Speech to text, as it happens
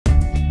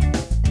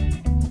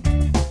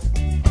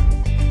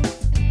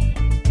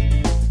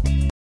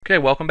Okay,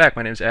 welcome back.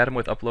 My name is Adam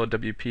with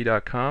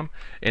UploadWP.com,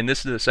 and this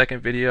is the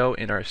second video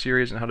in our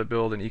series on how to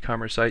build an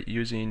e-commerce site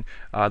using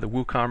the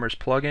WooCommerce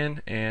plugin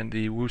and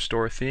the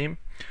WooStore theme.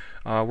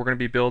 We're going to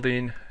be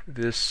building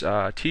this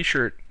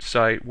t-shirt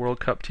site,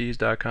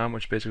 worldcuptees.com,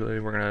 which basically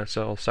we're going to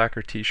sell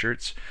soccer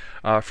t-shirts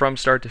from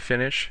start to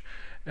finish.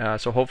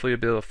 So hopefully you'll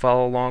be able to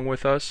follow along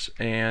with us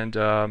and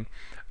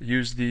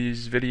use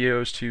these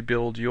videos to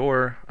build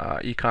your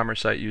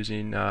e-commerce site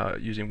using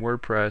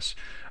WordPress.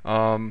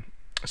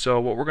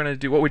 So what we're going to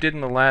do, what we did in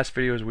the last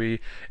video is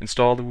we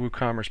installed the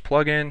WooCommerce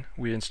plugin,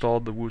 we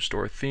installed the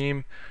WooStore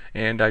theme,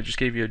 and I just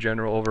gave you a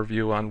general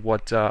overview on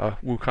what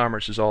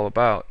WooCommerce is all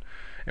about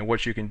and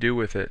what you can do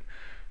with it.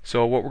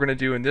 So what we're going to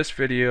do in this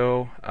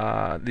video,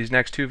 these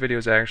next two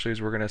videos actually,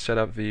 is we're going to set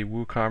up the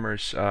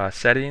WooCommerce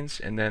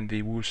settings and then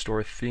the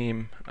WooStore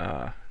theme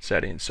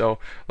settings. So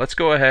let's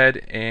go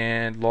ahead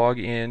and log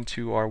in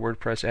to our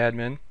WordPress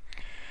admin.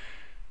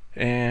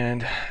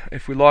 And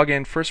if we log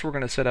in, first we're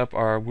going to set up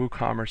our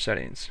WooCommerce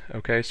settings.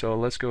 Okay, so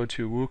let's go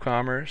to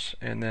WooCommerce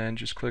and then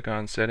just click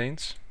on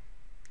settings.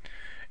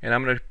 And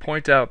I'm going to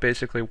point out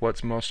basically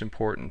what's most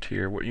important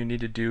here, what you need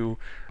to do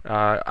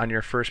on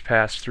your first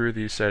pass through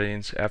these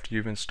settings after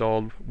you've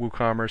installed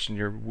WooCommerce and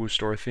your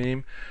WooStore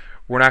theme.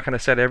 We're not going to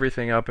set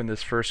everything up in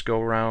this first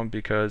go round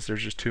because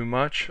there's just too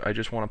much. I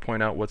just want to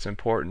point out what's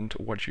important,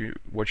 what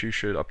you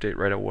should update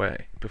right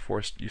away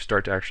before you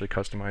start to actually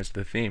customize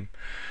the theme.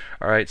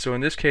 Alright, so in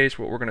this case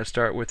what we're going to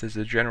start with is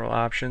the general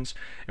options,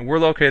 and we're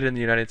located in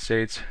the United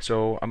States,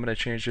 so I'm going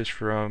to change this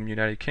from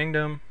United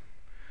Kingdom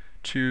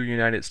to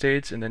United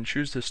States and then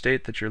choose the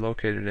state that you're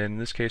located in. In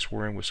this case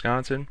we're in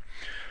Wisconsin.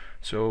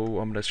 So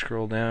I'm going to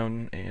scroll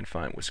down and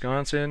find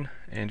Wisconsin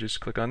and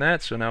just click on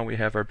that. So now we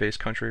have our base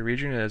country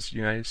region as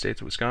United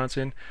States,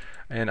 Wisconsin,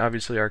 and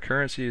obviously our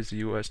currency is the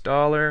US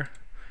dollar.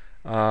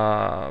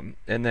 And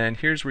then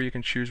here's where you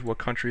can choose what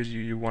countries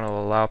you want to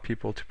allow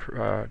people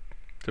to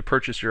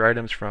purchase your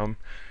items from.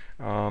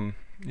 You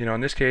know, in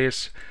this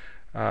case,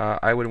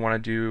 I would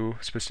want to do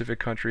specific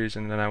countries,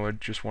 and then I would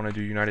just want to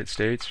do United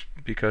States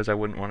because I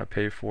wouldn't want to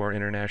pay for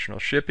international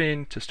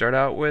shipping to start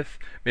out with.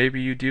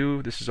 Maybe you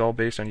do. This is all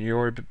based on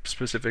your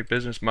specific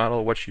business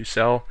model, what you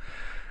sell.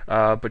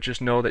 But just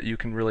know that you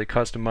can really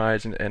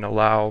customize and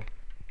allow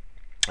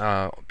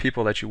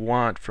people that you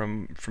want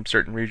from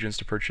certain regions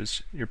to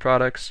purchase your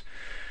products.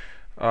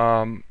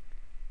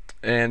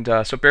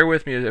 So bear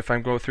with me if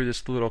I'm going through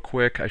this a little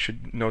quick. I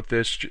should note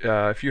this.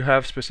 If you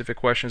have specific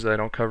questions that I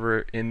don't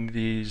cover in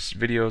these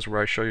videos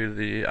where I show you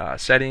the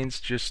settings,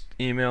 just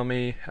email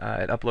me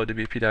at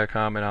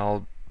uploadwp.com and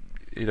I'll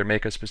either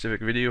make a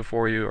specific video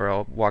for you or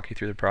I'll walk you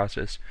through the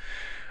process.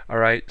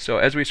 Alright, so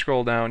as we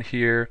scroll down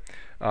here,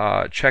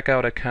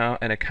 checkout account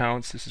and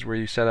accounts, this is where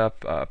you set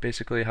up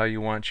basically how you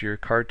want your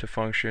cart to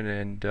function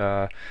and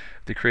the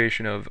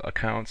creation of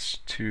accounts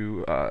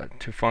to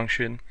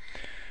function.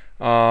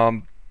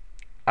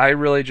 I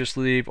really just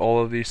leave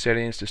all of these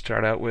settings to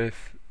start out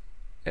with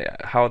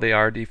how they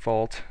are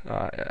default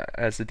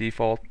as the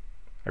default.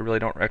 I really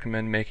don't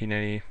recommend making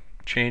any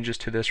changes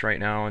to this right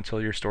now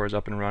until your store is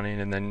up and running,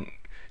 and then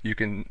you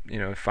can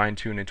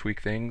fine-tune and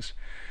tweak things.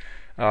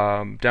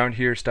 Down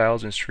here,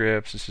 styles and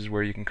scripts, this is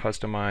where you can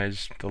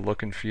customize the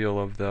look and feel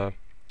of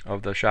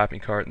the shopping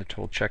cart and the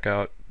total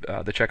checkout,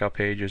 the checkout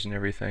pages and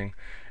everything.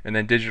 And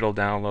then digital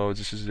downloads,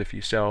 this is if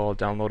you sell a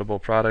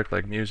downloadable product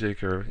like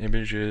music or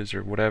images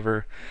or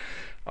whatever.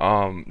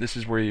 This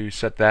is where you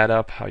set that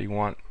up, how you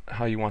want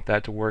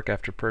that to work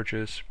after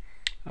purchase.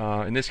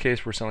 In this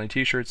case we're selling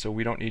t-shirts, so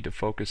we don't need to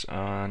focus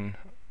on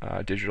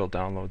digital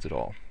downloads at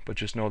all, but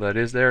just know that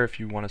is there if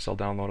you want to sell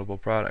downloadable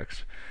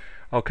products.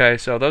 Okay,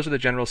 so those are the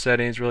general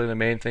settings. Really the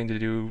main thing to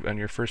do on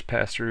your first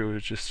pass through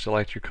is just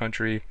select your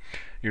country,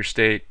 your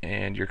state,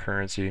 and your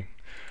currency.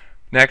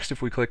 Next,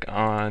 if we click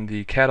on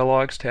the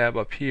catalogs tab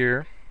up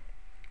here,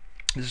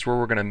 this is where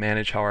we're going to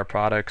manage how our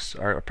product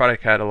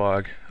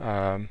catalog,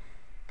 how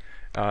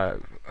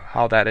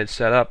that is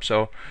set up.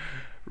 So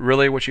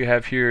really what you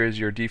have here is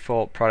your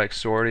default product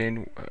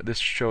sorting.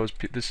 This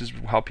is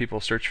how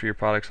people search for your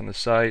products on the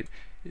site.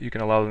 You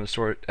can allow them to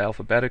sort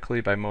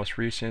alphabetically by most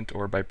recent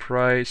or by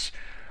price.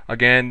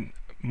 Again,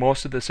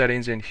 most of the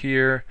settings in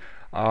here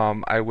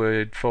I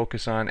would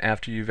focus on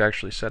after you've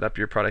actually set up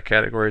your product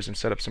categories and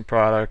set up some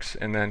products,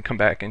 and then come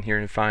back in here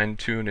and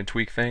fine-tune and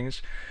tweak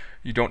things.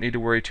 You don't need to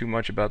worry too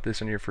much about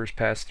this on your first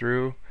pass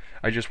through.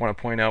 I just want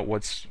to point out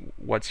what's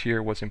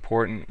here, what's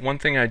important. One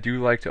thing I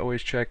do like to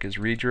always check is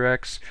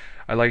redirects.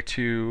 I like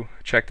to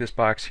check this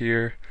box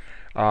here,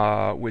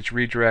 which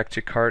redirect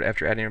to cart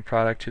after adding a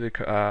product to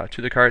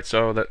the cart.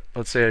 So that,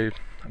 let's say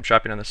I'm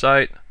shopping on the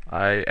site,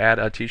 I add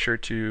a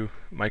t-shirt to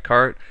my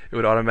cart, it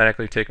would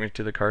automatically take me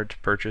to the cart to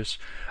purchase.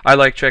 I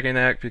like checking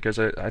that because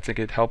I think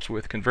it helps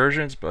with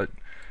conversions, but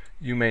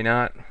you may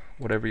not,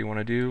 whatever you want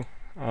to do.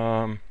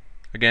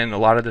 Again, a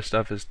lot of this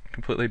stuff is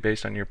completely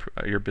based on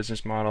your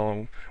business model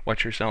and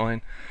what you're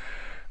selling.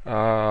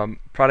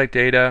 Product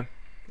data,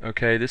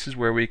 Okay, this is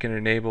where we can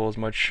enable as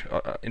much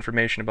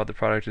information about the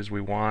product as we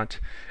want.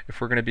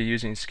 If we're going to be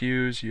using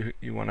SKUs,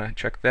 you want to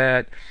check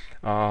that.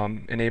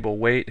 Enable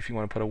weight if you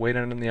want to put a weight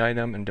on the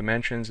item, and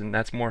dimensions, and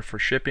that's more for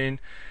shipping.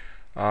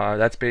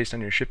 That's based on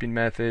your shipping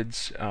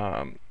methods.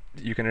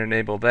 You can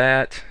enable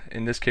that.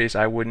 In this case,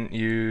 I wouldn't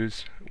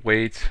use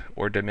weight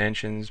or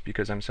dimensions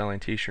because I'm selling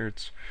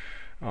t-shirts,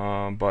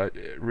 but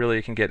really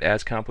it can get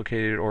as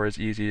complicated or as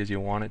easy as you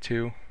want it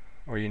to,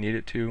 or you need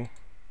it to.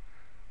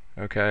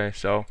 Okay,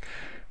 so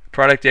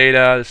product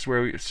data, this is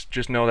where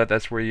just know that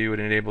that's where you would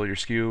enable your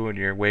SKU and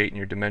your weight and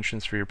your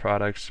dimensions for your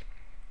products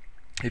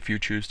if you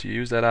choose to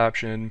use that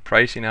option.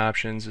 Pricing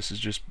options, this is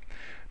just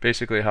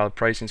basically how the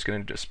pricing is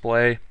going to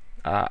display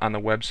on the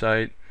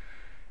website.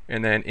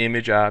 And then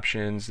image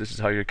options, this is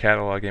how your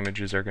catalog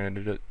images are going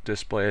to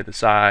display, the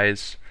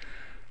size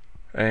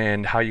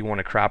and how you want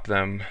to crop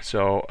them.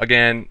 So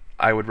again,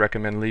 I would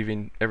recommend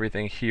leaving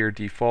everything here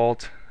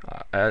default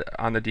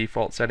on the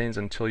default settings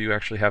until you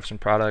actually have some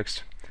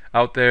products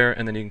out there,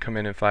 and then you can come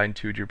in and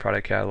fine-tune your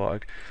product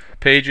catalog.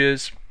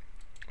 Pages,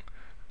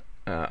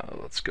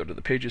 let's go to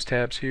the pages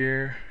tab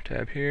here,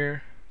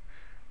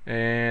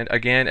 and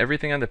again,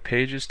 everything on the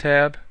pages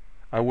tab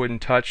I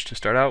wouldn't touch to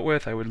start out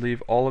with. I would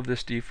leave all of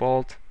this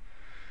default.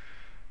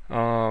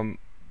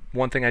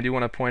 One thing I do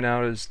want to point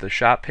out is the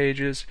shop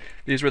pages.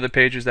 These were the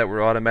pages that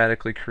were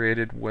automatically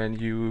created when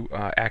you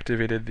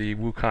activated the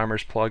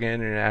WooCommerce plugin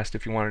and asked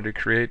if you wanted to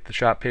create the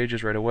shop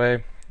pages right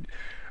away.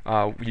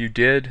 You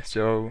did,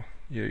 so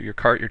your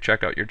cart, your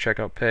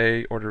checkout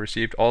pay, order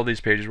received, all these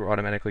pages were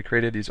automatically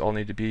created. These all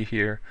need to be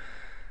here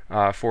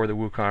for the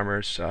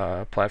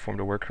WooCommerce platform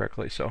to work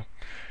correctly. So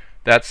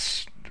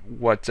that's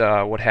what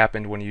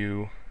happened when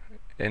you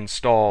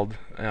installed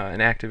and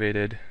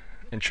activated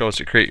and chose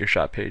to create your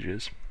shop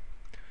pages.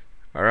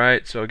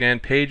 Alright, so again,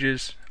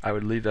 pages, I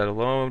would leave that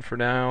alone for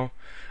now.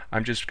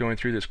 I'm just going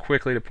through this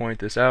quickly to point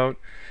this out.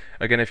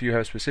 Again, if you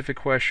have specific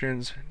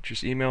questions,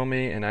 just email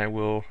me and I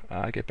will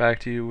get back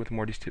to you with a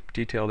more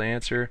detailed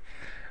answer.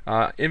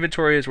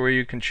 Inventory is where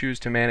you can choose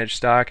to manage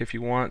stock if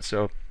you want.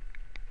 So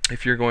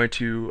if you're going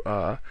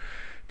to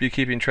be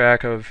keeping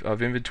track of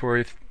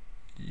inventory,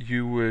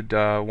 you would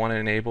want to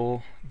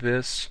enable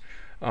this.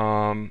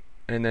 And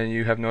then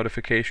you have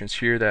notifications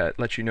here that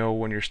let you know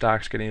when your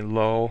stock's getting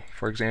low.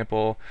 For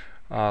example,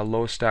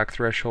 low stock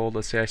threshold,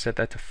 let's say I set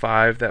that to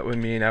 5, that would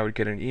mean I would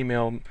get an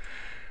email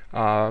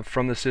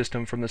from the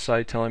system, from the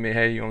site, telling me,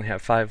 hey, you only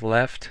have 5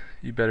 left.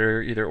 You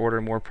better either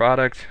order more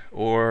product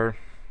or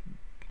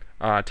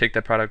take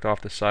that product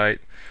off the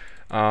site.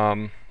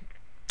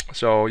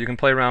 So you can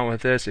play around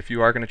with this. If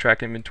you are going to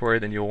track inventory,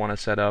 then you'll want to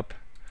set up,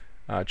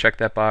 check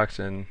that box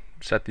and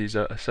set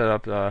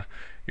up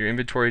your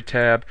inventory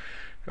tab.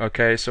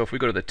 Okay, so if we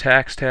go to the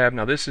tax tab,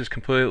 now this is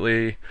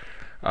completely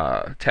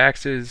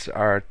taxes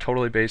are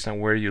totally based on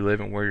where you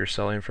live and where you're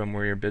selling from,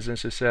 where your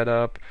business is set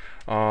up.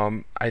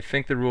 I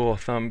think the rule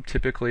of thumb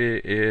typically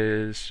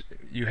is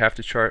you have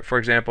to charge, for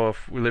example,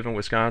 if we live in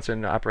Wisconsin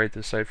and operate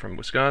this site from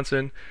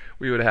Wisconsin,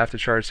 we would have to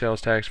charge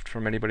sales tax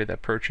from anybody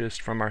that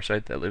purchased from our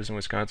site that lives in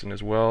Wisconsin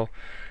as well.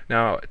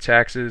 Now,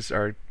 taxes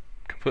are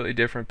completely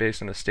different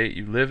based on the state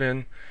you live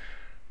in.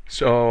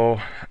 So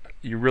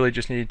you really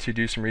just need to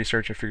do some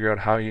research and figure out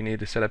how you need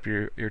to set up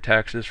your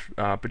taxes.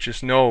 But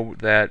just know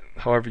that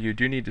however you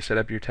do need to set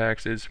up your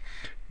taxes,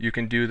 you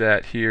can do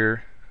that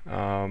here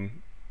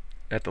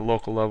at the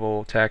local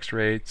level, tax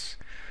rates,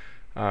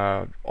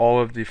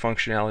 all of the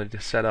functionality to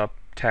set up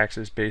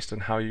taxes based on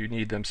how you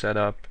need them set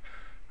up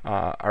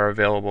are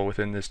available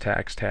within this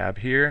tax tab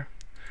here.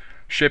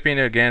 Shipping,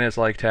 again, is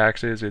like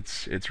taxes.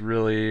 It's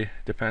really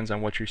depends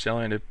on what you're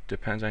selling. It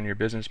depends on your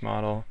business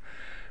model.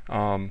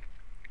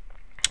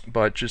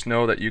 But just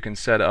know that you can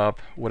set up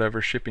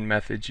whatever shipping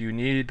methods you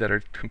need that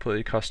are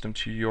completely custom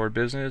to your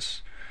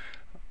business.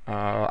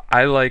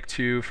 I like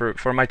to,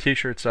 for my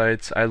t-shirt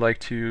sites, I like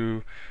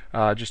to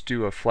just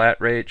do a flat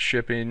rate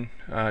shipping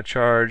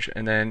charge,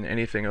 and then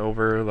anything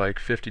over like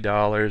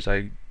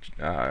 $50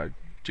 I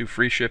do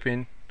free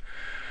shipping.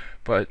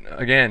 But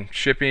again,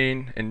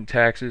 shipping and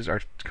taxes are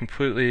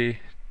completely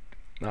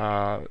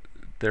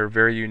they're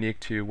very unique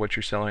to what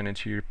you're selling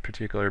into your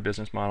particular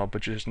business model.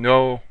 But just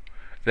know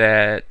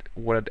that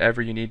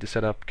whatever you need to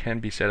set up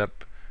can be set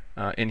up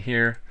in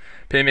here.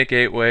 Payment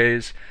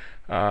gateways,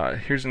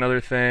 here's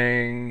another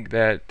thing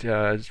that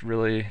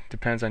really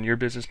depends on your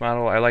business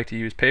model. I like to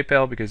use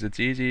PayPal because it's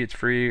easy, it's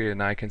free,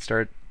 and I can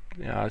start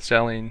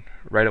selling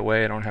right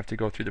away. I don't have to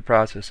go through the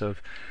process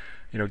of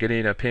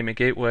getting a payment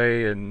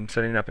gateway and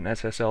setting up an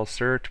SSL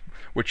cert,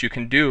 which you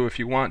can do if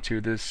you want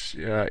to. This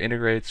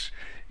integrates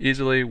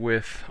easily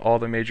with all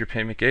the major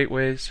payment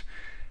gateways.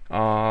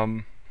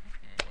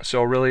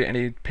 So really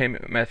any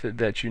payment method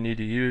that you need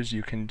to use,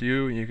 you can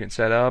do, and you can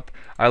set up.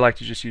 I like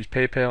to just use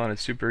PayPal, and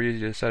it's super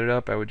easy to set it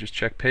up. I would just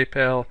check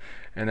PayPal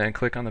and then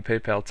click on the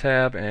PayPal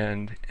tab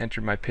and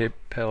enter my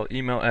PayPal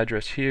email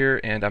address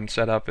here, and I'm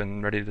set up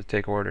and ready to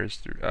take orders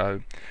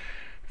through,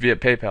 via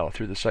PayPal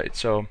through the site.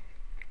 So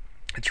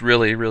It's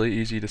really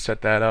easy to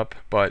set that up,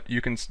 but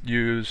you can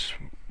use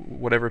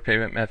whatever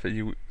payment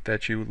method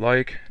that you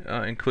like,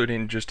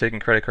 including just taking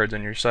credit cards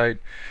on your site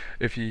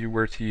if you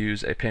were to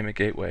use a payment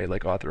gateway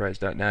like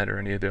Authorize.net or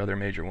any of the other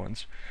major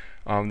ones.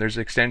 There's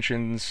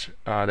extensions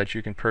that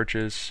you can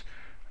purchase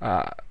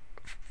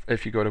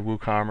if you go to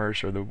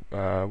WooCommerce or the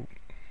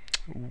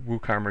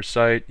WooCommerce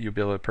site. You'll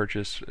be able to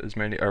purchase as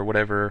many or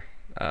whatever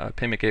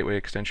payment gateway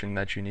extension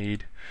that you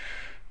need.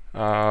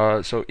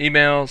 So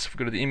emails, if we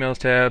go to the emails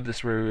tab, this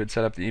is where we would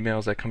set up the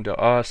emails that come to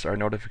us, our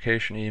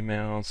notification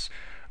emails.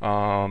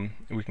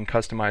 We can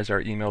customize our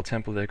email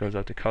template that goes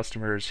out to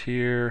customers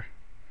here.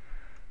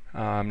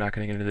 I'm not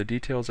going to get into the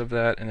details of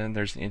that. And then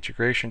there's the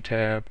integration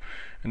tab,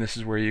 and this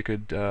is where you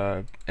could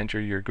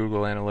enter your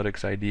Google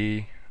Analytics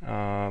ID,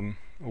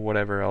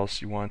 whatever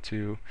else you want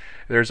to.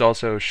 There's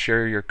also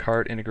share your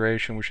cart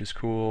integration, which is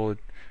cool.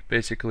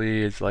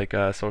 Basically, it's like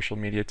a social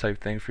media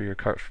type thing for your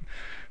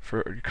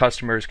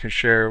customers can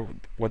share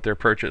what they're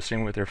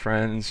purchasing with their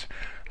friends.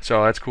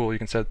 So that's cool. You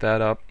can set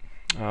that up.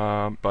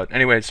 But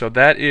anyway, so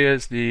that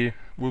is the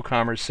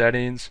WooCommerce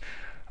settings.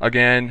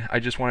 Again, I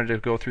just wanted to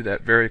go through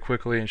that very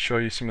quickly and show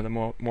you some of the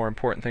more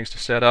important things to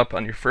set up.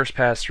 On your first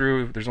pass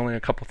through, there's only a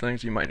couple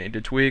things you might need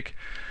to tweak.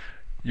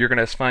 You're going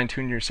to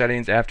fine-tune your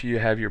settings after you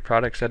have your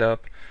product set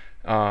up,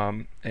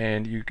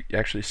 and you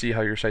actually see how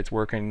your site's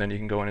working. Then you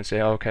can go in and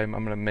say, oh, okay, I'm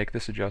going to make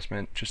this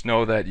adjustment. Just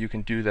know that you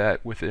can do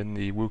that within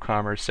the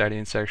WooCommerce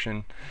settings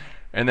section.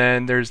 And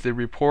then there's the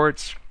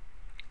reports.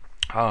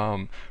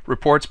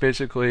 Reports,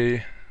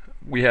 basically,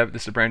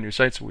 this is a brand new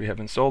site, so we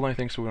haven't sold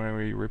anything, so we don't have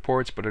any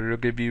reports, but it'll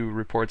give you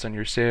reports on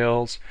your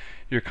sales,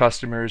 your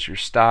customers, your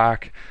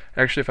stock.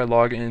 Actually, if I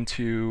log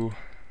into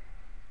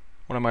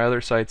one of my other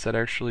sites that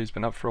actually has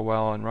been up for a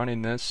while and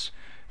running this,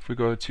 if we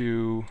go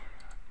to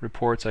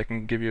reports, I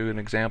can give you an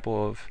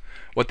example of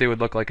what they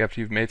would look like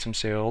after you've made some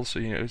sales. So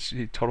you know,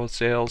 see total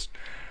sales,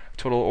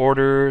 total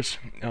orders,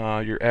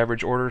 your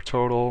average order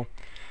total,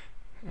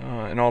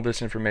 and all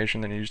this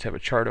information. Then you just have a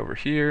chart over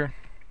here,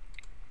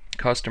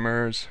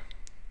 customers,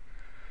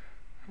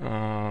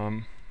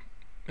 and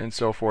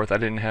so forth. I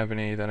didn't have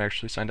any that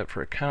actually signed up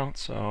for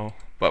accounts, so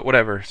but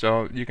whatever.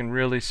 So you can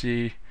really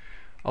see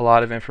a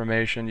lot of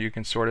information. You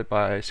can sort it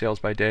by sales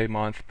by day,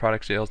 month,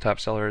 product sales, top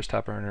sellers,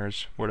 top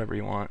earners, whatever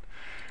you want.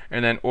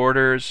 And then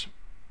orders,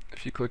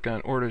 if you click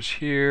on orders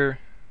here,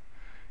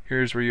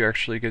 here's where you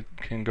actually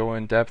can go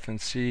in depth and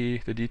see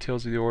the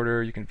details of the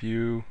order. You can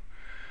view,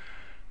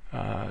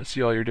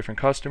 see all your different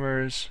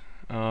customers.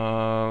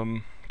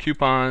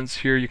 Coupons,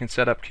 here you can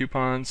set up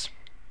coupons.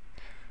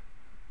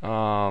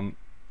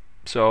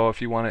 So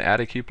if you want to add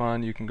a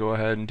coupon, you can go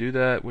ahead and do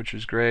that, which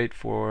is great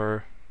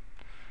for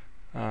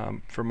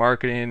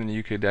marketing. And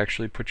you could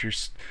actually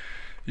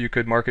you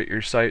could market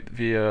your site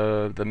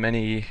via the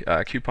many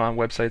coupon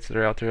websites that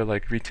are out there,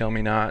 like Retail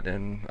Me Not,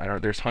 and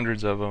there's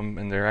hundreds of them,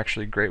 and they're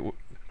actually great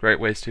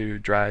ways to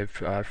drive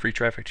free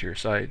traffic to your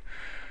site.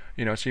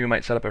 You know, so you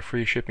might set up a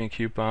free shipping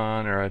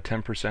coupon or a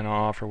 10%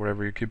 off or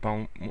whatever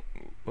your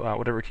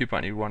whatever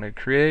coupon you want to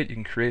create. You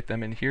can create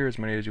them in here, as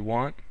many as you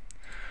want.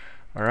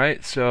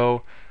 Alright,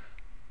 so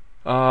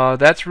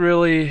that's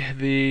really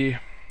the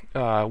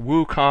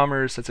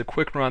WooCommerce. That's a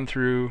quick run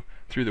through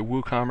the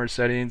WooCommerce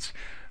settings.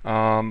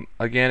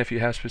 Again, if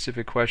you have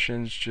specific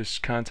questions,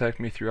 just contact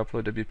me through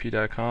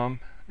uploadwp.com.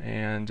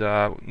 And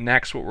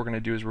next, what we're going to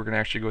do is we're going to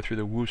actually go through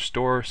the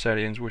WooStore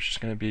settings, which is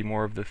going to be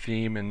more of the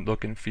theme and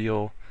look and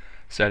feel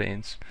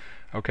settings.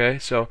 Okay,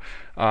 so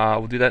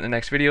we'll do that in the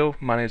next video.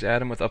 My name is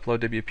Adam with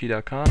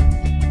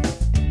uploadwp.com.